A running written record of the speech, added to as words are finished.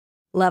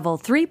Level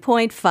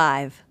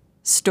 3.5,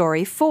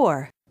 Story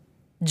 4,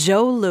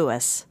 Joe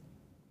Louis.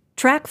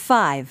 Track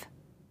 5,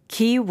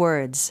 Key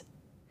Words.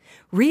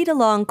 Read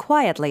along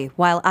quietly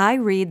while I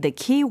read the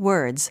key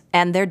words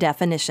and their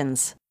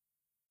definitions.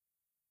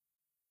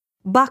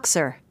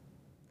 Boxer.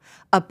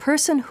 A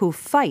person who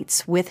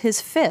fights with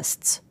his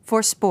fists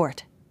for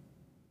sport.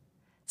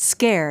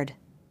 Scared.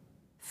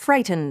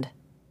 Frightened.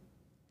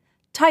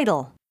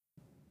 Title.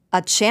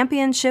 A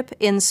championship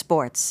in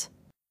sports.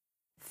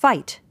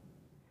 Fight.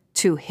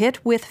 To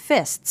hit with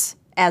fists,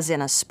 as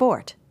in a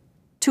sport.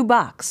 To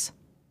box.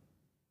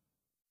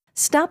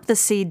 Stop the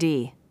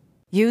CD.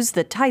 Use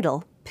the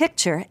title,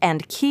 picture,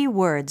 and key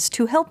words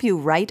to help you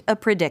write a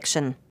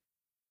prediction.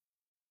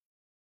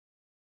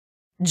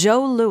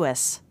 Joe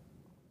Louis.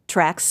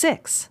 Track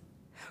 6.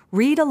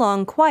 Read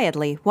along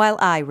quietly while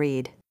I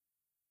read.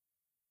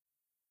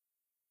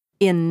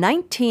 In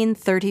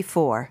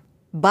 1934,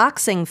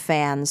 boxing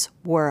fans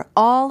were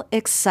all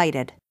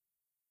excited.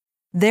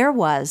 There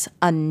was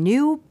a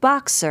new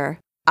boxer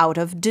out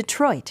of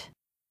Detroit.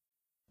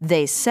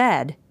 They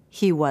said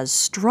he was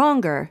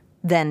stronger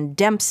than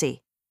Dempsey,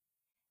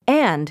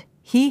 and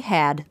he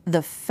had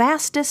the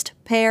fastest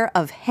pair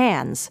of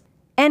hands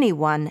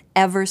anyone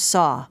ever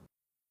saw.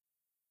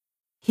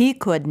 He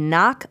could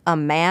knock a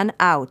man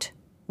out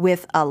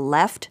with a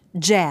left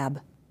jab.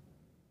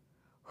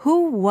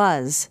 Who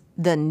was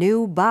the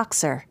new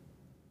boxer?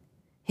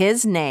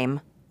 His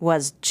name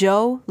was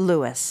Joe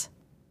Louis.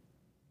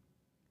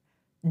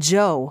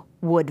 Joe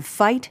would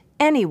fight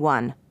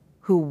anyone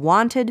who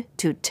wanted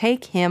to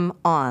take him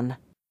on.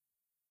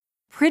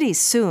 Pretty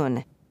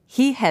soon,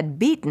 he had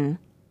beaten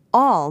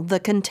all the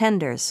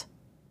contenders.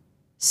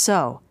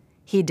 So,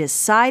 he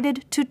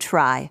decided to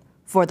try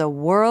for the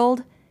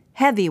World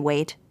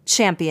Heavyweight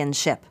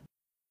Championship.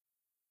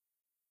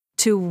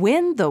 To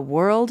win the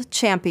World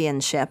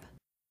Championship,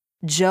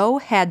 Joe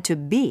had to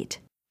beat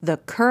the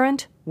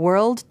current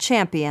world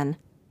champion,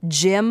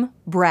 Jim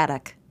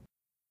Braddock.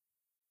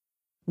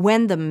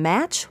 When the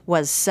match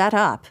was set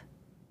up,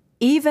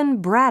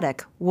 even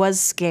Braddock was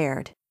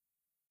scared.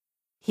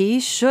 He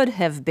should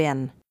have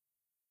been.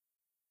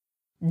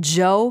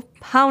 Joe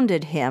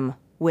pounded him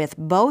with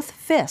both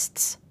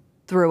fists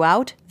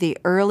throughout the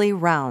early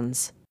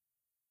rounds.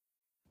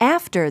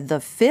 After the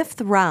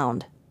 5th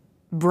round,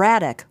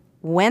 Braddock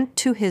went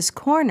to his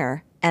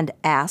corner and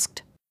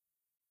asked,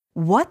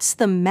 "What's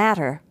the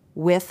matter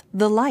with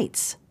the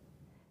lights?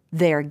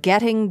 They're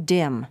getting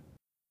dim."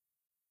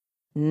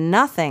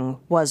 Nothing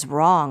was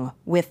wrong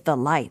with the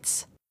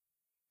lights.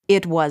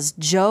 It was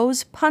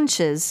Joe's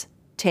punches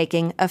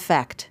taking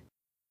effect.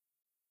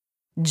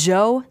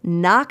 Joe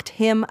knocked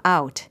him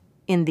out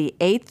in the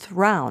 8th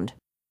round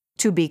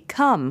to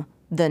become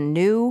the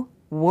new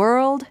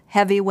World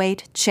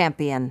Heavyweight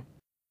Champion.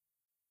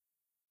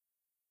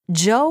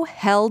 Joe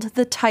held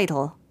the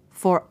title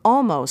for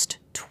almost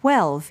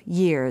 12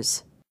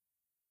 years.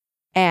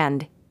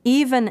 And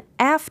even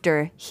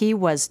after he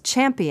was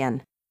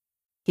champion,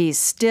 he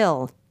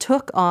still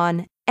took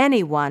on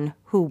anyone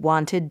who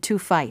wanted to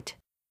fight.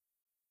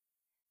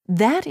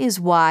 That is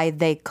why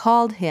they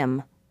called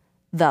him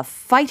the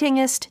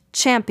fightingest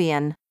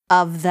champion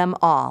of them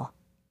all.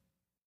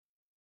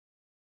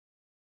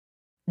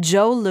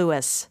 Joe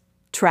Louis,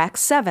 Track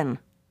 7.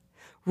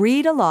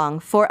 Read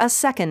along for a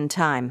second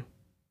time.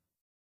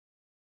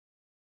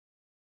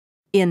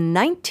 In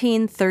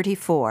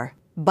 1934,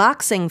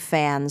 boxing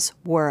fans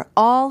were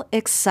all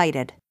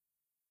excited.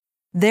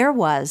 There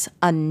was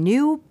a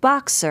new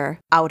boxer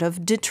out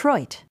of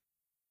Detroit.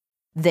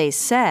 They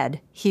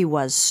said he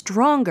was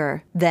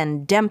stronger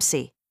than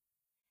Dempsey,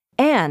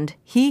 and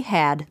he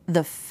had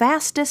the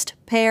fastest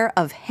pair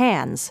of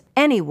hands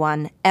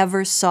anyone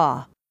ever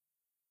saw.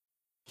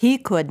 He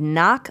could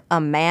knock a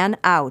man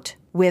out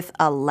with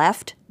a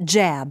left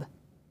jab.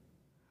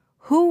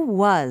 Who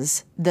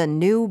was the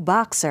new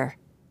boxer?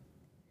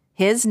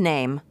 His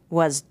name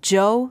was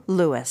Joe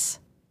Louis.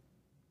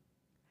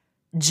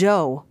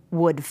 Joe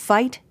would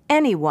fight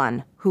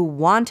anyone who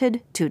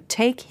wanted to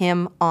take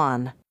him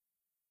on.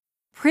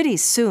 Pretty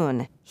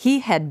soon, he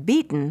had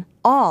beaten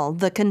all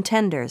the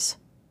contenders.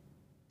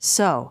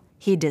 So,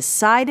 he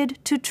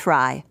decided to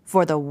try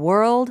for the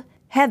World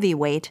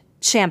Heavyweight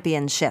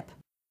Championship.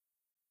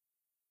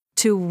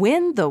 To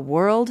win the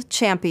World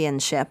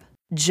Championship,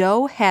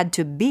 Joe had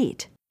to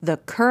beat the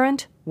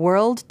current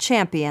world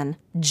champion,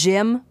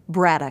 Jim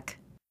Braddock.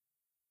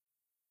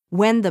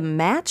 When the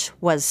match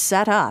was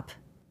set up,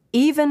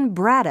 even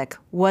Braddock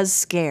was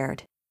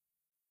scared.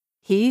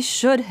 He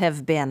should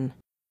have been.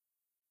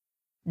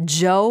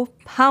 Joe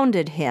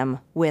pounded him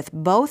with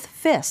both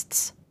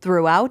fists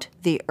throughout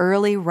the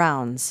early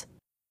rounds.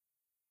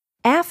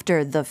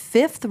 After the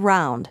 5th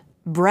round,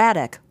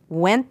 Braddock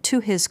went to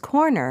his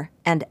corner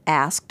and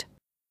asked,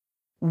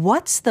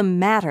 "What's the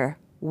matter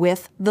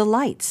with the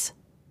lights?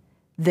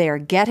 They're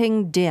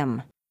getting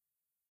dim."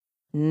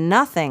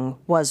 Nothing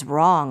was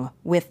wrong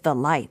with the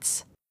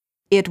lights.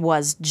 It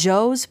was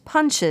Joe's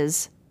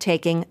punches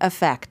taking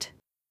effect.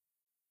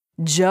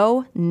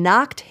 Joe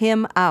knocked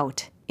him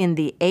out in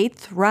the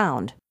 8th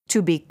round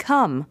to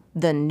become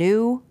the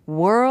new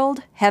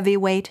World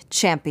Heavyweight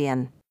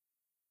Champion.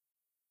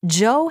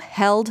 Joe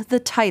held the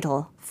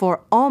title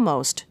for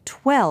almost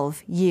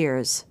 12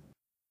 years.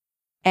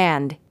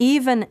 And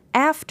even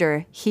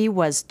after he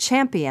was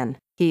champion,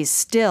 he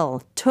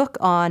still took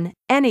on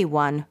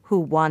anyone who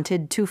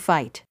wanted to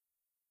fight.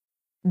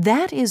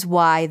 That is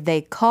why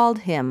they called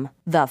him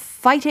the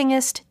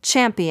fightingest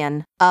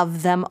champion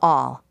of them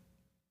all.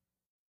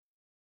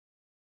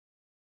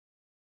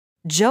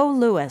 Joe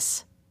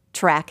Louis,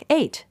 Track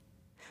 8.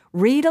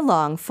 Read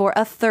along for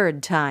a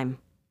third time.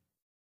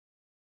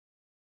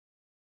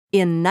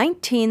 In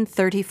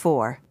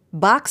 1934,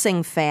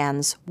 boxing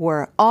fans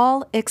were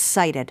all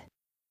excited.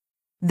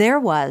 There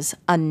was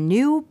a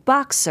new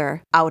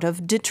boxer out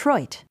of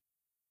Detroit.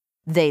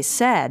 They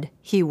said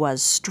he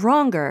was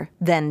stronger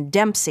than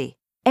Dempsey,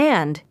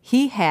 and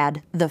he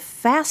had the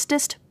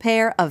fastest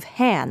pair of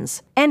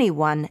hands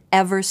anyone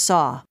ever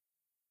saw.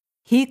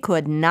 He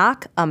could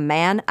knock a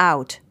man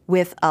out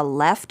with a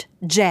left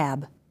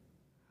jab.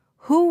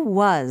 Who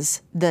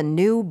was the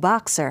new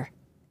boxer?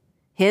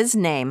 His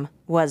name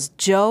was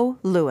Joe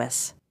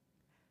Louis.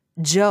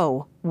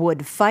 Joe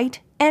would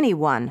fight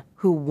anyone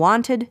who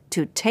wanted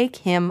to take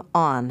him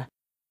on.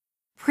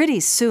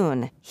 Pretty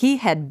soon, he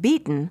had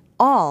beaten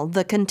all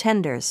the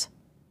contenders.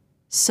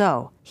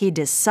 So he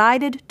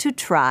decided to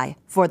try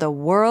for the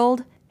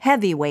World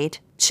Heavyweight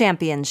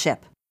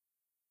Championship.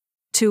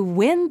 To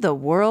win the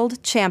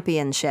World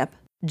Championship,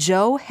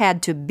 Joe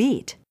had to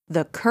beat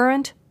the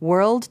current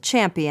world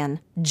champion,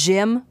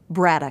 Jim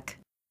Braddock.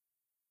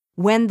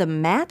 When the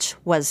match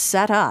was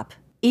set up,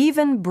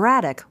 even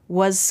Braddock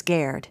was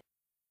scared.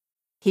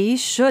 He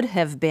should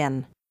have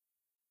been.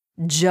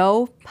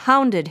 Joe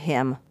pounded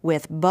him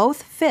with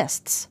both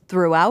fists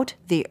throughout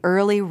the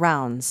early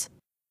rounds.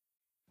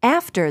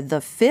 After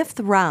the 5th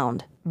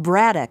round,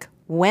 Braddock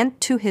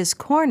went to his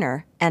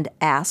corner and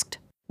asked,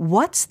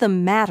 "What's the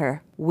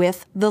matter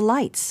with the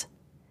lights?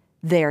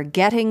 They're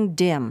getting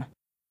dim."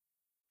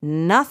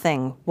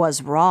 Nothing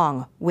was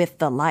wrong with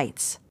the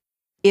lights.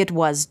 It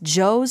was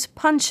Joe's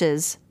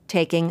punches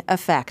taking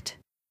effect.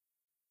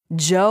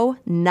 Joe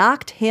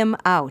knocked him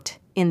out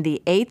in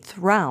the 8th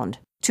round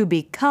to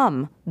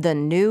become the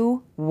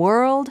new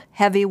World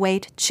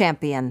Heavyweight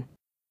Champion.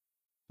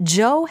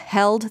 Joe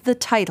held the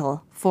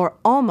title for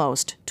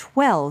almost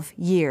 12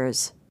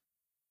 years.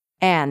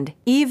 And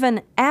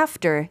even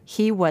after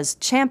he was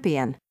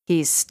champion,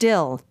 he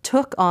still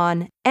took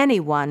on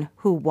anyone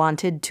who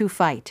wanted to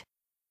fight.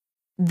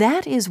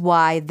 That is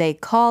why they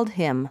called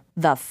him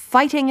the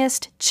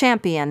fightingest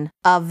champion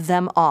of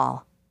them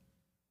all.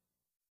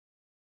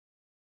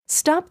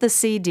 Stop the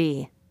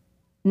CD.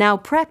 Now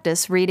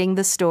practice reading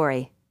the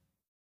story.